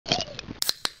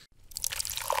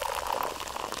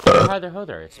Hi there, ho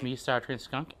there, it's me,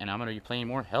 Skunk, and I'm going to be playing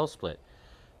more HellSplit.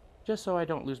 Just so I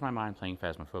don't lose my mind playing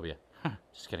Phasmophobia.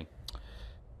 Just kidding.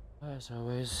 As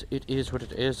always, it is what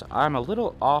it is. I'm a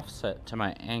little offset to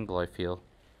my angle, I feel.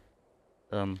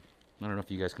 I don't know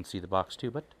if you guys can see the box too,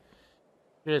 but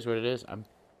it is what it is. I'm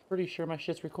pretty sure my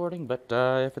shit's recording, but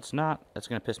if it's not, that's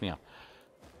going to piss me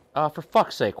off. For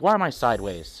fuck's sake, why am I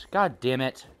sideways? God damn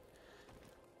it.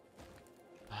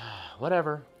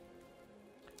 Whatever.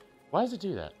 Why does it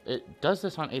do that? It does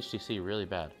this on HTC really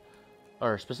bad.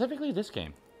 Or specifically this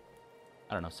game.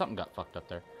 I don't know, something got fucked up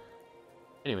there.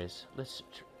 Anyways, let's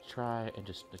try and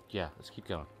just, yeah, let's keep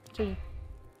going. See?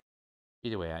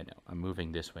 Either way, I know. I'm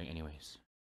moving this way anyways.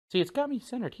 See, it's got me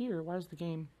centered here. Why is the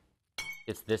game...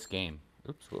 It's this game.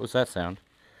 Oops, what was that sound?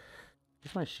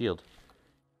 Where's my shield?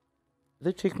 Did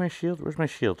they take my shield? Where's my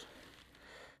shield?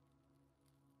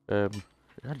 God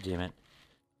damn it.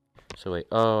 So wait,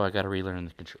 oh, I gotta relearn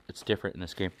the control. It's different in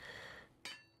this game.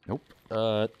 Nope.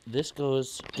 This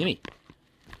goes... Gimme!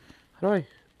 How do I...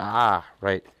 Ah,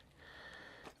 right.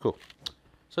 Cool.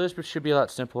 So this should be a lot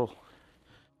simpler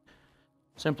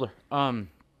than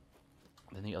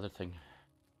the other thing.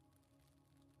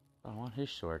 I want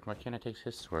his sword. Why can't I take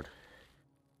his sword?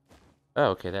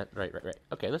 Oh, okay, right.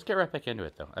 Okay, let's get right back into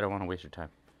it, though. I don't want to waste your time.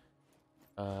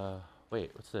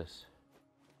 Wait, what's this?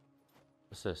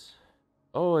 What's this?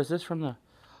 Oh, is this from the...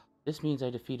 This means I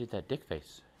defeated that dick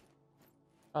face.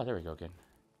 Oh, there we go again.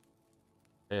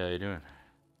 Hey, how you doing?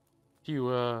 Do you,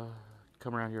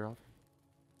 come around here often?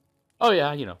 Oh,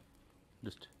 yeah, you know.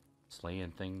 Just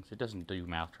slaying things. It doesn't do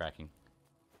mouth tracking.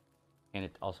 And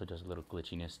it also does a little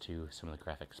glitchiness to some of the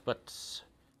graphics. But...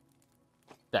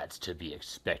 that's to be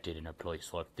expected in a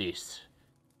place like this.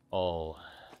 Oh,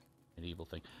 an evil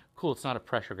thing. Cool, it's not a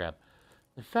pressure grab.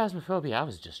 In Phasmophobia, I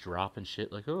was just dropping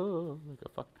shit like, oh, like a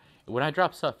fuck. When I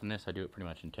drop stuff in this, I do it pretty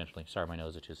much intentionally. Sorry, my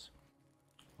nose itches.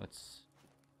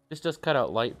 This does cut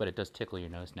out light, but it does tickle your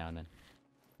nose now and then.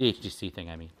 The HTC thing,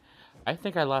 I mean. I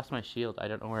think I lost my shield. I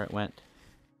don't know where it went.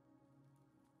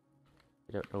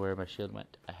 I don't know where my shield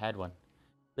went. I had one.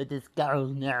 But this girl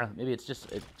now. Maybe it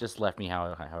just left me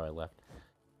how I left.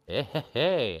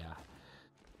 Hey.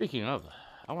 Speaking of,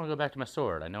 I want to go back to my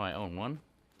sword. I know I own one.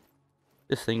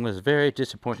 This thing was very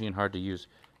disappointing and hard to use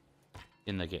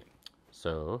in the game.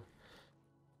 So,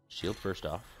 shield first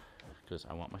off, because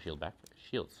I want my shield back.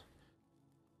 Shields.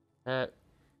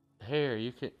 Here,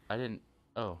 you can... I didn't...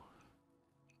 Oh.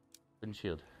 Wooden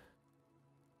shield.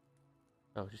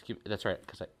 Oh, just keep... That's right,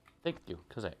 because I... Thank you,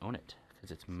 because I own it.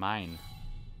 Because it's mine.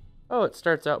 Oh, it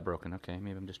starts out broken. Okay,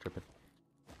 maybe I'm just tripping.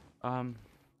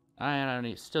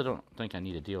 Still don't think I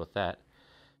need to deal with that.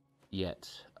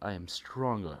 Yet, I am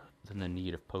stronger than the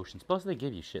need of potions. Plus, they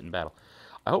give you shit in battle.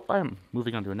 I hope I'm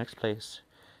moving on to the next place,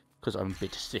 because I'm a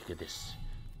bit sick of this.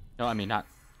 No, I mean, not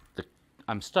the...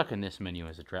 I'm stuck in this menu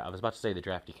as a draft. I was about to say the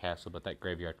drafty castle, but that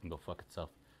graveyard can go fuck itself.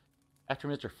 After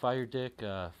Mr. Fire Dick,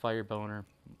 Fire Boner,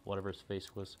 whatever his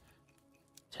face was.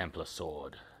 Templar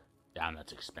Sword. Damn,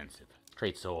 that's expensive.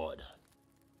 Straight sword.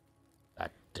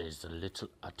 That is a little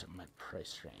out of my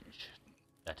price range.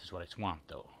 That is what I want,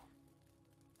 though.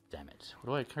 Damn it.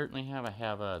 What do I currently have? I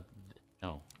have a...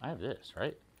 No, I have this,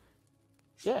 right?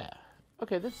 Yeah.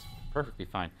 Okay, this is perfectly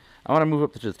fine. I want to move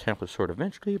up to the Templar Sword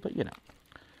eventually, but, you know.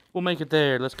 We'll make it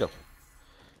there. Let's go.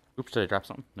 Oops, did I drop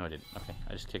something? No, I didn't. Okay,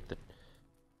 I just kicked it.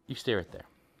 You stay right there.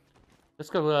 Let's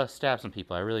go stab some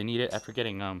people. I really need it after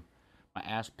getting my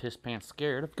ass piss pants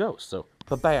scared of ghosts. So,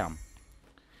 ba-bam.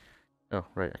 Oh,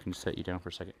 right. I can just set you down for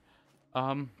a second.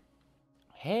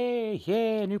 Hey,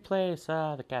 yeah, new place.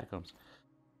 The Catacombs.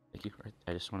 Thank you. Right,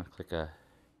 I just want to click a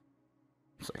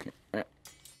second.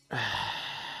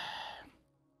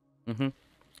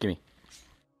 Gimme.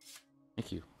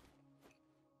 Thank you.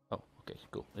 Oh, okay,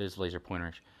 cool. It is laser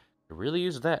pointer-ish. I really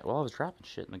used that while I was dropping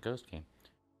shit in the ghost game.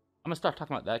 I'm gonna stop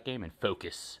talking about that game and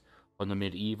focus on the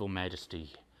medieval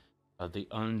majesty of the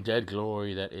undead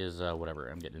glory that is, whatever.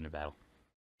 I'm getting into battle.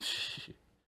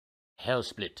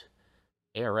 HellSplit.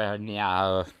 Era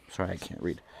now. Sorry, I can't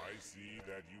read. I see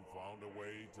that you found a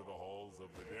way to the halls of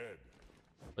the dead.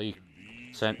 Well, you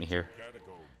sent me here.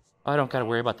 Catacombs. I don't gotta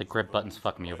worry about the grip buttons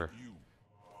fucking me over. You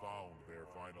found their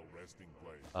final resting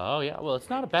place. Oh, yeah. Well, it's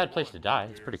not a bad place to die.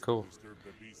 It's pretty cool. Disturb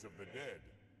the beasts of the dead.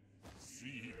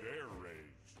 See their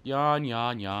rage. Yawn,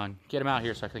 yawn, yawn. Get him out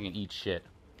here so I can eat shit.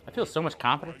 I feel so much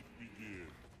confident.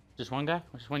 Just one guy?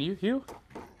 Just one you? You?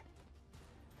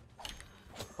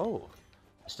 Oh.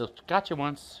 I still got you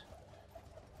once.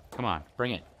 Come on,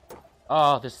 bring it.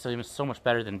 Oh, this is so much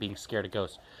better than being scared of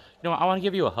ghosts. You know what? I want to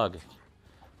give you a hug.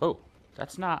 Oh,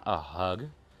 that's not a hug.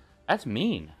 That's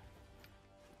mean.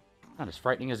 Not as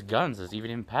frightening as guns as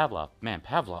even Pavlov. Man,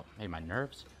 Pavlov made my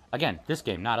nerves. Again, this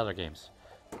game, not other games.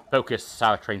 Focus,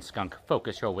 Sour Train Skunk.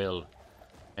 Focus your will.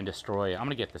 And destroy. I'm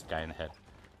gonna get this guy in the head.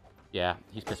 Yeah,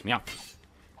 he's pissed me off.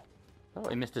 Oh,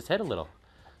 he missed his head a little.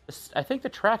 I think the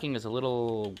tracking is a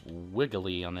little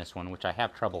wiggly on this one, which I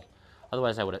have trouble.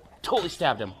 Otherwise, I would have totally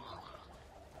stabbed him.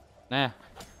 Nah.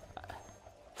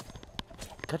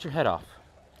 Cut your head off.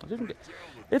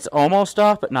 It's almost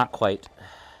off, but not quite.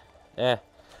 Eh.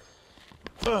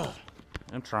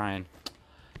 I'm trying.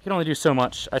 You can only do so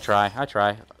much. I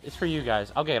try. It's for you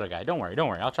guys. I'll get a guy. Don't worry.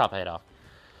 I'll chop a head off.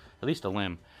 At least a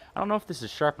limb. I don't know if this is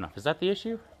sharp enough. Is that the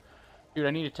issue? Dude, I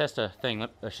need to test a thing.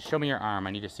 Show me your arm.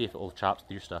 I need to see if it will chop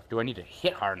through stuff. Do I need to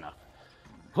hit hard enough?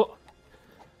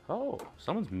 Oh,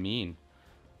 someone's mean.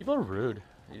 People are rude.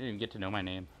 They didn't even get to know my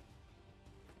name.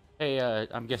 Hey,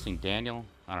 I'm guessing Daniel.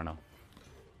 I don't know.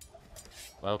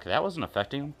 Well, okay, that wasn't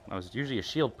affecting him. That was usually a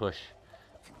shield push.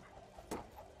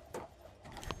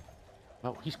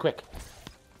 Oh, he's quick.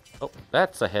 Oh,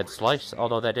 that's a head slice,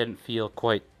 although that didn't feel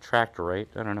quite tracked right.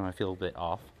 I don't know, I feel a bit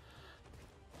off.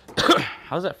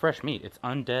 How's that fresh meat? It's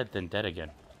undead, then dead again.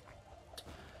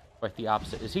 Quite the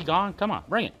opposite. Is he gone? Come on,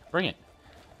 bring it. I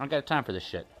don't got time for this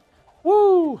shit.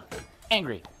 Woo!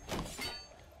 Angry.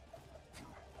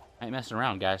 I ain't messing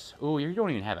around, guys. Ooh, you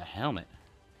don't even have a helmet.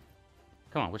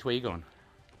 Come on, which way are you going?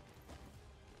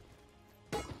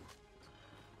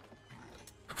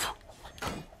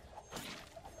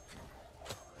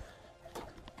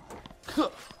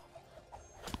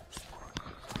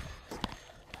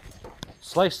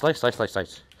 Slice.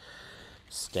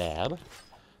 Stab.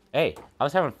 Hey, I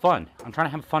was having fun. I'm trying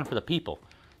to have fun for the people.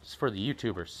 Just for the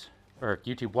YouTubers. Or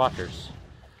YouTube watchers.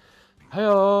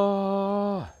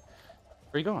 Hey-oh! Where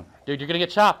are you going? Dude, you're gonna get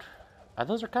chopped.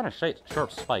 Those are kind of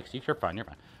sharp spikes. You're fine.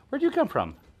 Where'd you come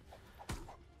from?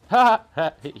 Ha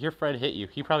ha! Your friend hit you.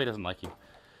 He probably doesn't like you.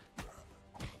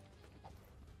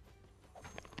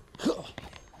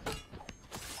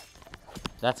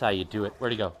 That's how you do it.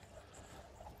 Where'd he go?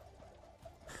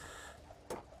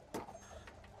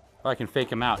 Oh, I can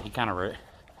fake him out. He kind of...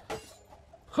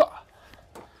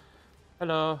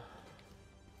 Hello.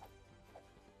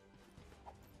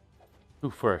 Who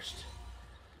first?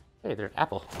 Hey, there's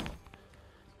apple.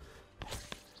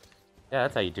 Yeah,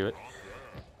 that's how you do it.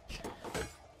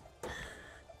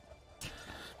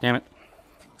 Damn it.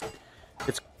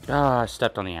 It's... I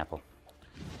stepped on the apple.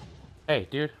 Hey,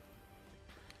 dude.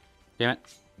 Damn it.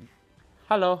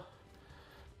 Hello.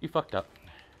 You fucked up.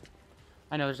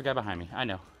 I know, there's a guy behind me. I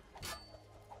know.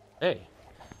 Hey.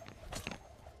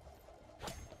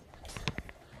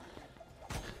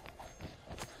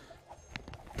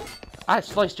 I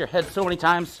sliced your head so many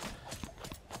times.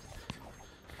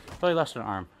 Really lost an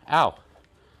arm. Ow.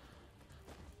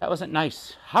 That wasn't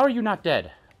nice. How are you not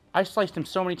dead? I sliced him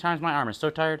so many times, my arm is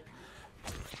so tired.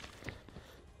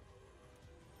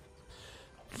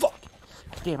 Fuck.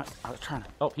 Damn it. I was trying to...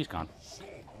 Oh, he's gone.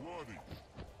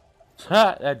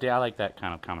 I like that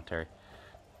kind of commentary.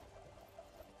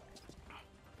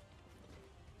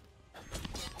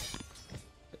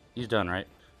 He's done, right?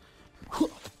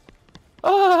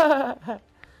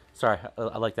 Sorry,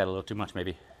 I like that a little too much,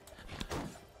 maybe.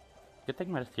 Good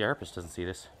thing my therapist doesn't see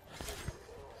this.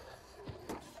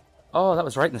 Oh, that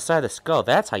was right in the side of the skull.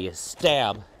 That's how you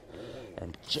stab.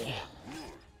 And jam.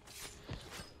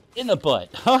 In the butt.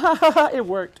 It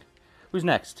worked. Who's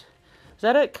next? Is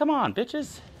that it? Come on,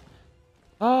 bitches.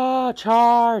 Oh,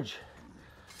 charge.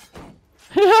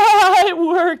 It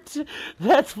worked.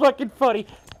 That's fucking funny.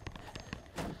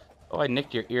 Oh, I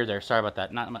nicked your ear there. Sorry about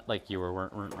that. Not like you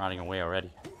weren't running away already.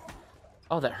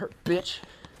 Oh, that hurt, bitch.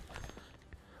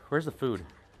 Where's the food?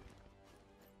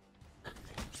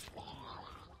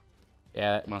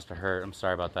 Yeah, that must have hurt. I'm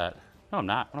sorry about that. No, I'm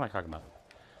not. What am I talking about?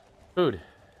 Food.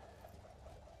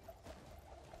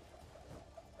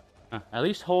 At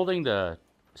least holding the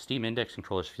Steam Index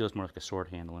controllers feels more like a sword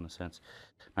handle in a sense.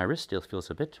 My wrist still feels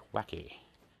a bit wacky.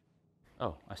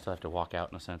 Oh, I still have to walk out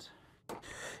in a sense.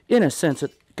 In a sense,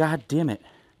 God damn it.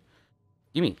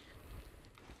 Gimme.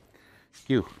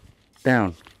 You.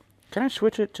 Down. Can I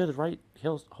switch it to the right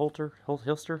holster?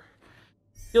 Bilster.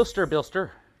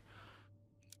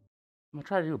 I'm going to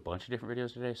try to do a bunch of different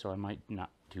videos today, so I might not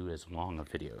do as long of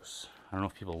videos. I don't know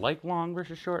if people like long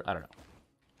versus short. I don't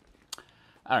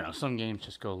know. Some games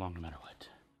just go long no matter what.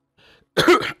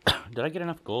 Did I get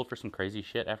enough gold for some crazy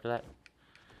shit after that?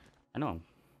 I know.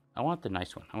 I want the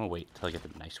nice one. I'm going to wait until I get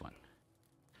the nice one.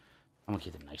 I'm going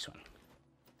to get the nice one.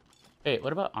 Hey,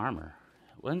 what about armor?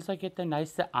 Once I get the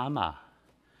nicer armor.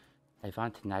 I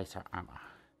want nicer armor.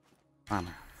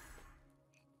 Armor.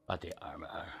 But the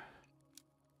armor.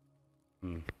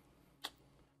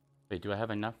 Wait, do I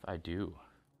have enough? I do.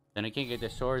 Then I can get the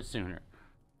sword sooner.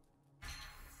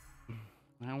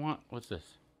 I want... What's this?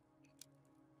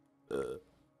 Well,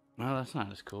 that's not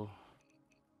as cool.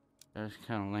 That's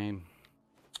kind of lame.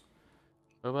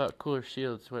 What about cooler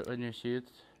shields? What on your shields?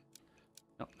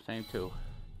 Nope, same too.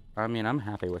 I mean, I'm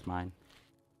happy with mine.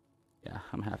 Yeah,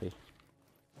 I'm happy.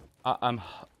 I'm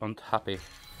happy.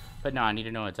 But no, I need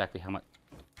to know exactly how much...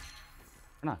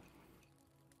 Or not.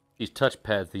 These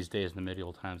touchpads these days in the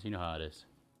medieval times, you know how it is.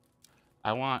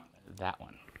 I want that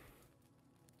one.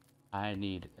 I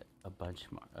need a bunch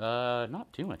more.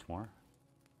 Not too much more.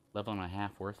 Level and a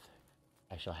half worth.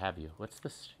 I shall have you. What's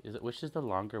this? Is it? Which is the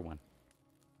longer one?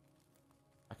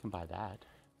 I can buy that.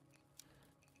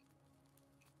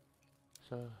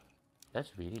 So,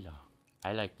 that's really long.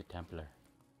 I like the Templar.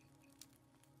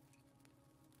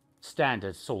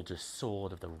 Standard soldier's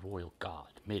sword of the royal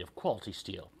guard, made of quality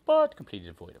steel, but completely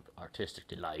devoid of artistic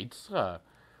delights. The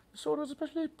sword was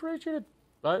especially appreciated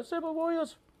by simple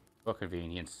warriors for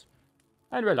convenience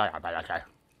and reliability.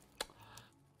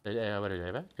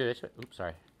 Oops,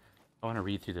 sorry. I want to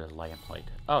read through the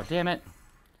lamplight. Oh, damn it!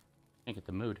 Can't get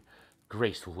the mood.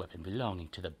 Graceful weapon belonging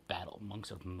to the battle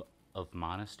monks of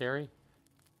monastery.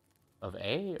 Of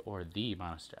a or the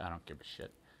monastery? I don't give a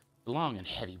shit. The long and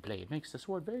heavy blade makes the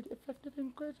sword very effective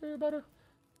in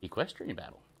equestrian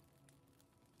battle.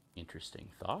 Interesting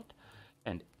thought.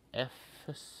 And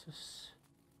Ephesus.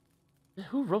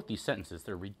 Who wrote these sentences?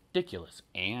 They're ridiculous.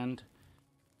 And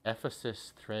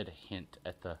Ephesus thread hint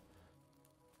at the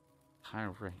high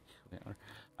rank.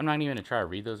 I'm not even going to try to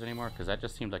read those anymore because that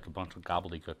just seemed like a bunch of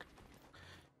gobbledygook.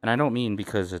 And I don't mean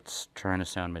because it's trying to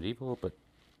sound medieval, but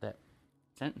that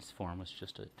sentence form was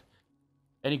just a...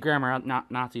 Any grammar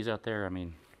Nazis out there, I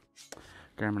mean,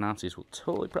 grammar Nazis will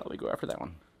totally probably go after that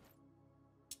one.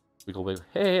 Wiggle, wiggle.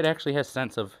 Hey, it actually has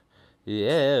sense of...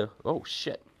 Yeah. Oh,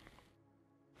 shit.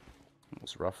 That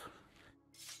was rough.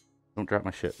 Don't drop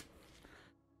my shit.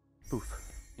 Poof.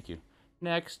 Thank you.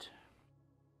 Next.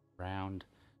 Round.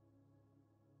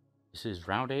 This is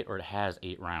round 8, or it has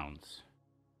 8 rounds?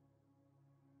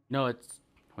 No, it's...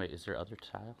 Wait, is there other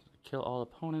tiles? Kill all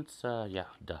opponents? Yeah,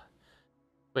 duh.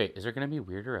 Wait, is there going to be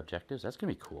weirder objectives? That's going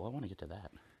to be cool. I want to get to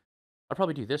that. I'll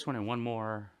probably do this one and one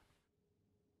more.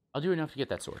 I'll do enough to get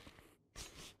that sword.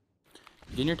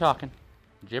 Begin your talking.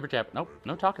 Jibber jabber. Nope,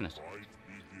 no talking this.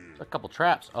 A couple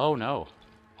traps. Oh, no.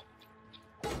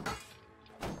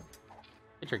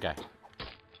 Hit your guy.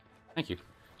 Thank you.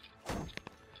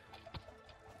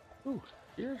 Ooh,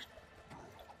 here's...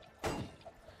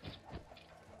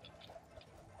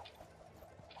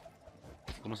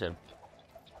 Almost hit him.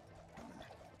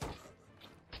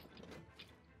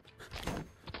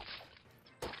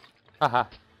 Haha.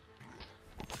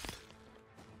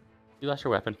 You lost your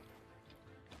weapon.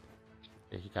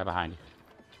 There's a guy behind you.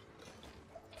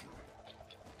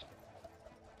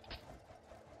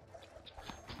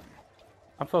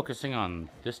 I'm focusing on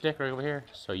this dick right over here,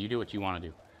 so you do what you want to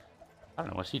do. I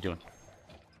don't know, what's he doing?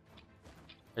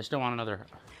 I just don't want another...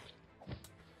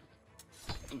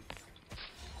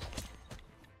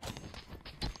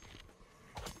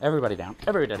 Everybody down.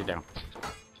 Everybody down.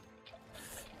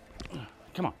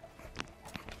 Come on.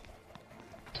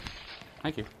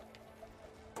 Thank you.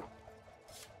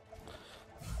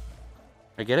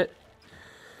 I get it?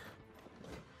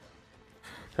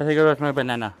 I think I lost my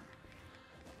banana.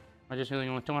 I just really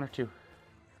went to 1 or 2.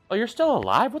 Oh, you're still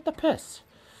alive? What the piss?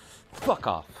 Fuck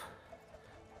off.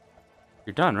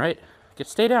 You're done, right?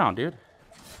 Stay down, dude.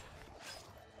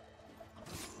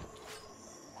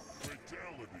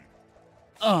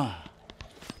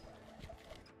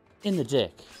 In the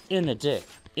dick. In the dick.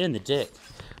 In the dick.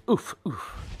 Oof,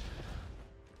 oof.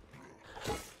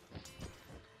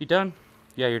 You done?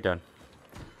 Yeah, you're done.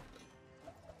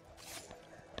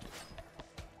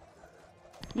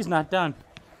 He's not done.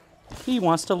 He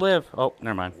wants to live. Oh,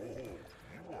 never mind.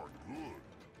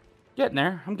 Getting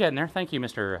there. I'm getting there. Thank you,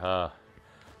 Mr.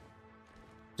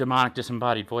 Demonic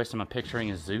disembodied voice. I'm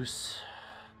picturing as Zeus.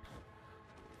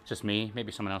 Just me.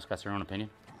 Maybe someone else got their own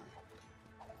opinion.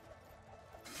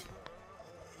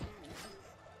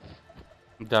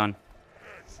 I'm done.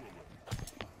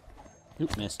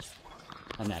 Oop, missed.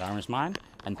 And that arm is mine.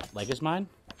 And that leg is mine.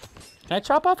 Can I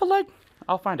chop off a leg?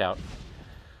 I'll find out.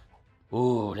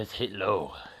 Ooh, let's hit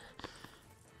low.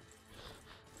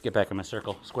 Get back in my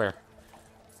circle. Square.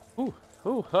 Ooh,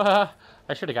 ooh. I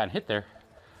should have gotten hit there.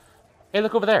 Hey,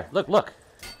 look over there. Look, look.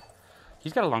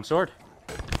 He's got a long sword.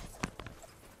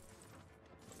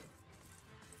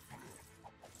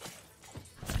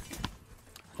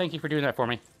 Thank you for doing that for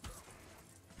me.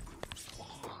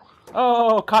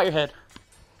 Oh, caught your head.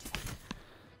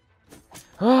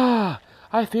 Ah,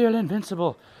 I feel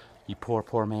invincible. You poor,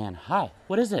 poor man. Hi,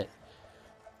 what is it?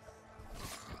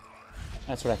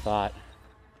 That's what I thought.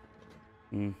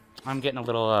 I'm getting a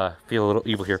little, feel a little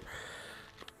evil here.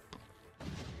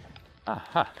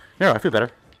 Ha. There, I feel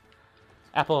better.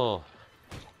 Apple.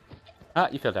 Ah,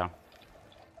 you fell down.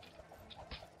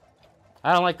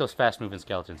 I don't like those fast-moving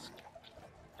skeletons.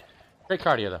 Great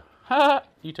cardio, though. Ha!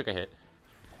 You took a hit.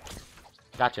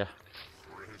 Gotcha.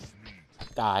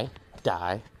 Die,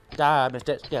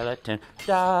 Mr. Skeleton,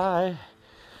 die.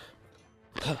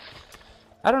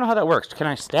 I don't know how that works. Can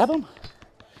I stab him?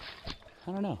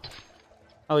 I don't know.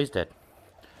 Oh, he's dead.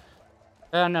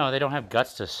 No, they don't have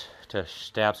guts to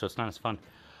stab, so it's not as fun.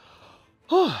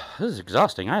 This is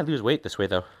exhausting. I lose weight this way,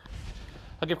 though.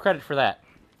 I'll give credit for that.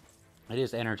 It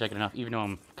is energetic enough, even though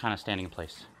I'm kind of standing in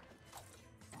place.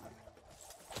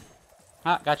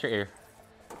 Ah, got your ear.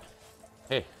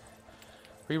 Hey,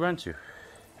 where you run to?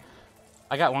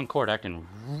 I got one cord acting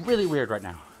really weird right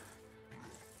now.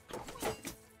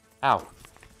 Ow.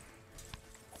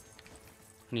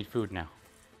 I need food now.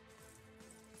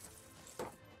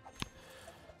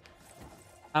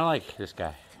 I don't like this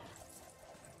guy.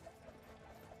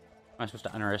 Am I supposed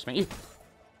to underestimate you?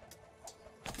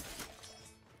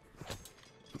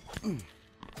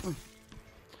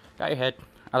 Got your head.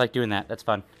 I like doing that. That's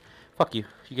fun. Fuck you.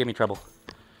 You gave me trouble.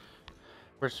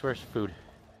 Where's food?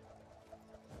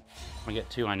 I get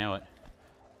two. I know it.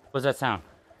 What's that sound?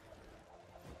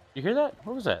 You hear that?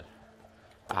 What was that?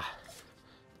 Ah.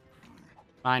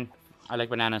 Fine. I like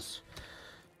bananas.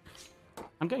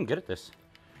 I'm getting good at this.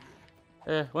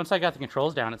 Once I got the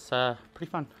controls down, it's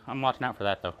pretty fun. I'm watching out for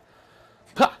that, though.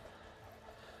 Ha!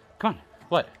 Come on.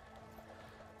 What?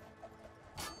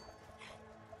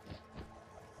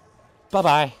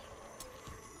 Bye-bye.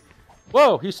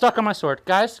 Whoa, he's stuck on my sword.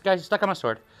 Guys, he's stuck on my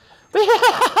sword.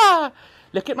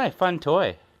 Look at my fun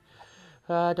toy.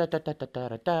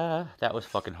 That was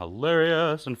fucking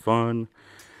hilarious and fun.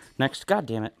 Next,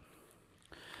 goddammit.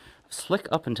 Slick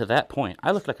up until that point.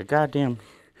 I look like a goddamn...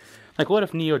 Like, what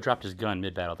if Neo dropped his gun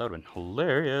mid-battle? That would have been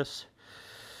hilarious.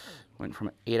 Went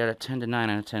from 8 out of 10 to 9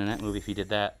 out of 10 in that movie if he did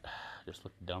that. Just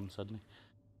looked dumb suddenly.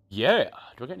 Yeah!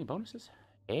 Do I get any bonuses?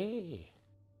 Hey!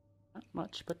 Not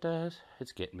much, but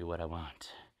it's getting me what I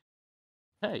want.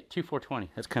 Hey,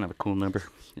 2420. That's kind of a cool number.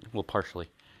 Well,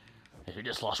 partially. If you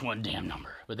just lost one damn number.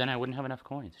 But then I wouldn't have enough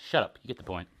coins. Shut up. You get the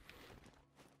point.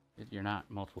 You're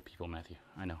not multiple people, Matthew.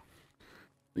 I know.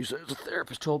 At least as a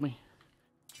therapist told me.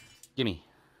 Gimme.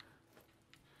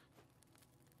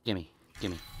 Gimme.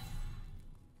 Gimme.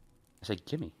 I said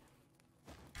gimme.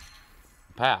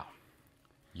 Pow.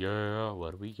 Yeah,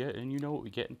 what are we getting? You know what we're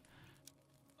getting.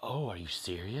 Oh, are you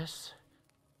serious?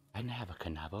 I didn't have a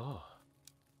canabo.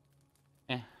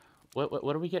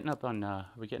 What are we getting up on, are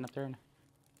we getting up there?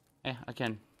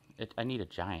 Again, I need a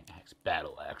giant axe.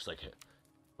 Battle axe, like it.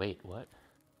 Wait, what?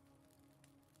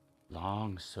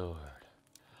 Long sword.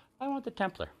 I want the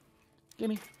Templar.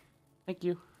 Gimme. Thank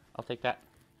you. I'll take that.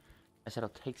 I said I'll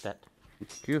take that.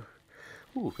 Thank you.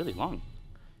 Ooh, really long.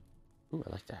 Ooh, I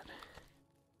like that.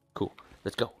 Cool.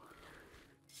 Let's go.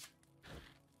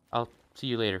 I'll see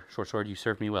you later, Short Sword. You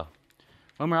served me well.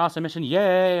 One more awesome mission.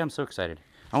 Yay! I'm so excited.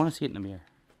 I want to see it in the mirror.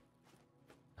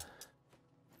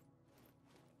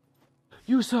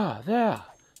 You, sir! There!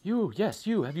 You! Yes,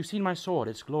 you! Have you seen my sword?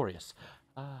 It's glorious.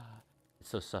 Ah, it's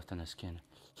so soft on the skin.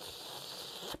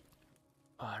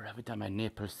 Oh, I rub it down my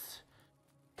nipples.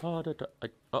 Oh,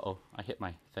 uh-oh, I hit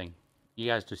my thing. Do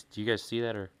you guys see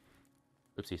that, or?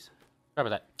 Oopsies. Sorry about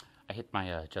that. I hit my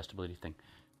adjustability thing.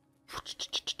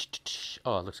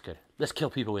 Oh, it looks good. Let's kill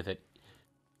people with it.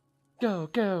 Go,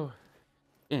 go.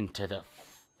 Into the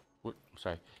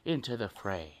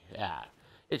fray. Ah,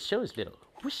 it shows little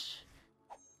whoosh.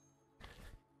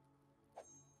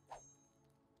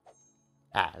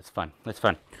 Ah, it's fun. That's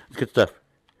fun. It's good stuff.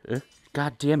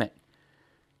 God damn it.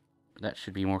 That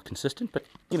should be more consistent, but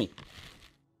gimme.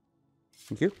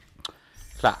 Thank you.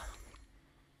 Fla.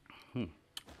 What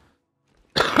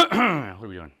are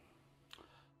we doing?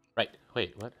 Right.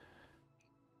 Wait, what?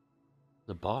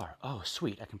 The bar. Oh,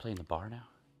 sweet. I can play in the bar now.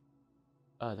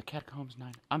 The Catacombs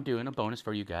 9. I'm doing a bonus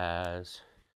for you guys.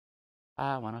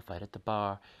 I want to fight at the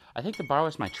bar. I think the bar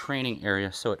was my training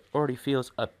area, so it already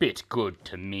feels a bit good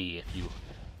to me, if you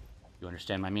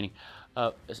understand my meaning.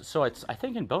 So it's, I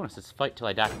think in bonus, it's fight till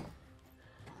I die.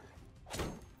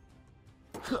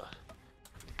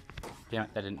 Damn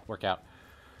it, that didn't work out.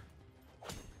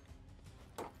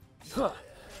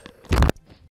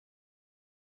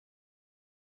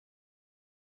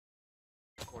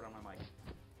 Cord on my mic.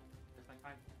 Is my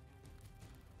fine?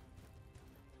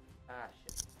 Ah,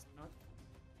 shit. You know what?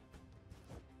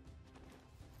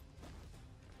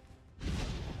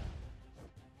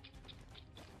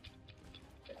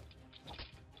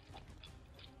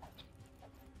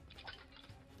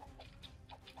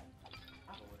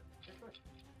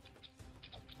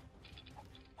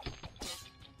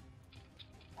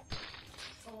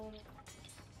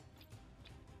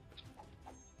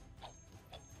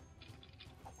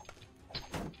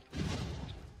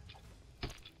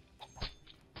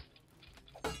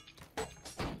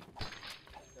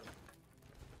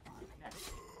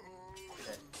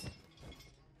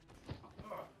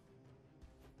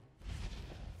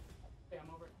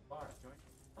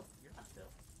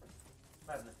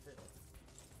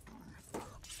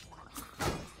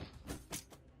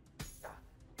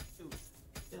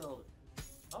 shield.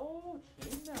 Oh,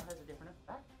 chainmail has a different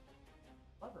effect.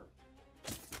 Clever.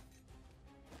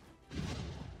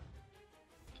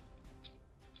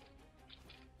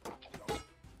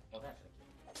 Well, that's a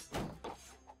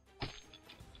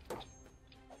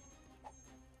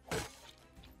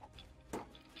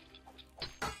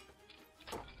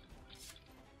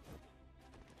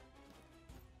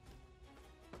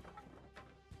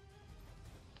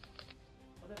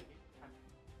well, that'd be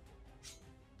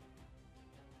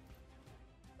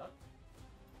Duck?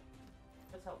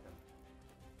 Let's help him.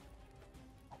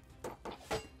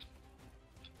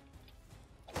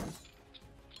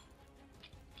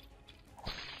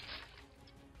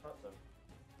 Thought so.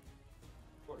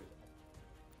 Quarters.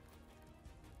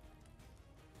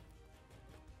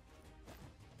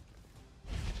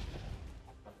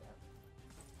 How's that?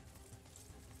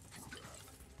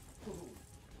 Ooh.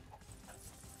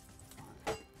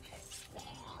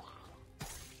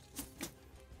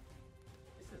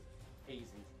 This is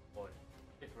easy, boy.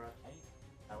 If we're okay,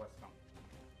 that was Skunk.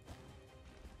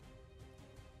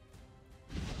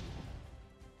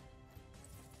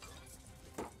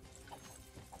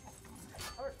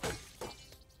 Alright.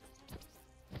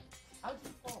 How'd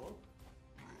you fall over?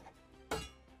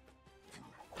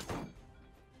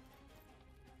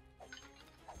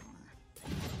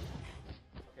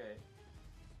 Okay.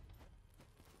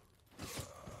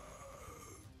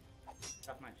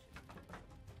 Got my shit.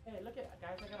 Hey, look at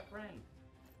guys, I got a friend.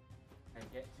 I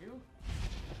get to.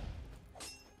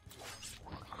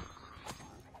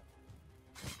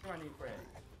 You're a new friend.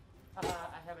 I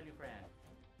have a new friend.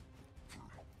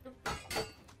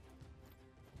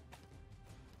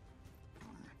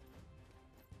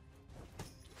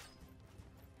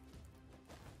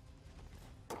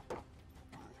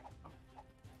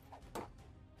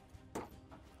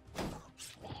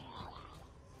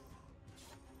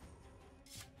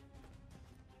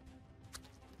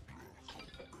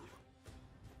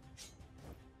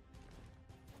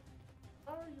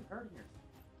 How are you hurting yourself?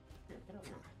 Here, get over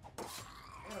here.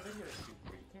 I got a video to shoot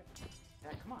here. You can't.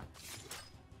 Yeah, come on.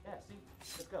 Yeah, see?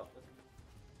 Let's go. Let's go.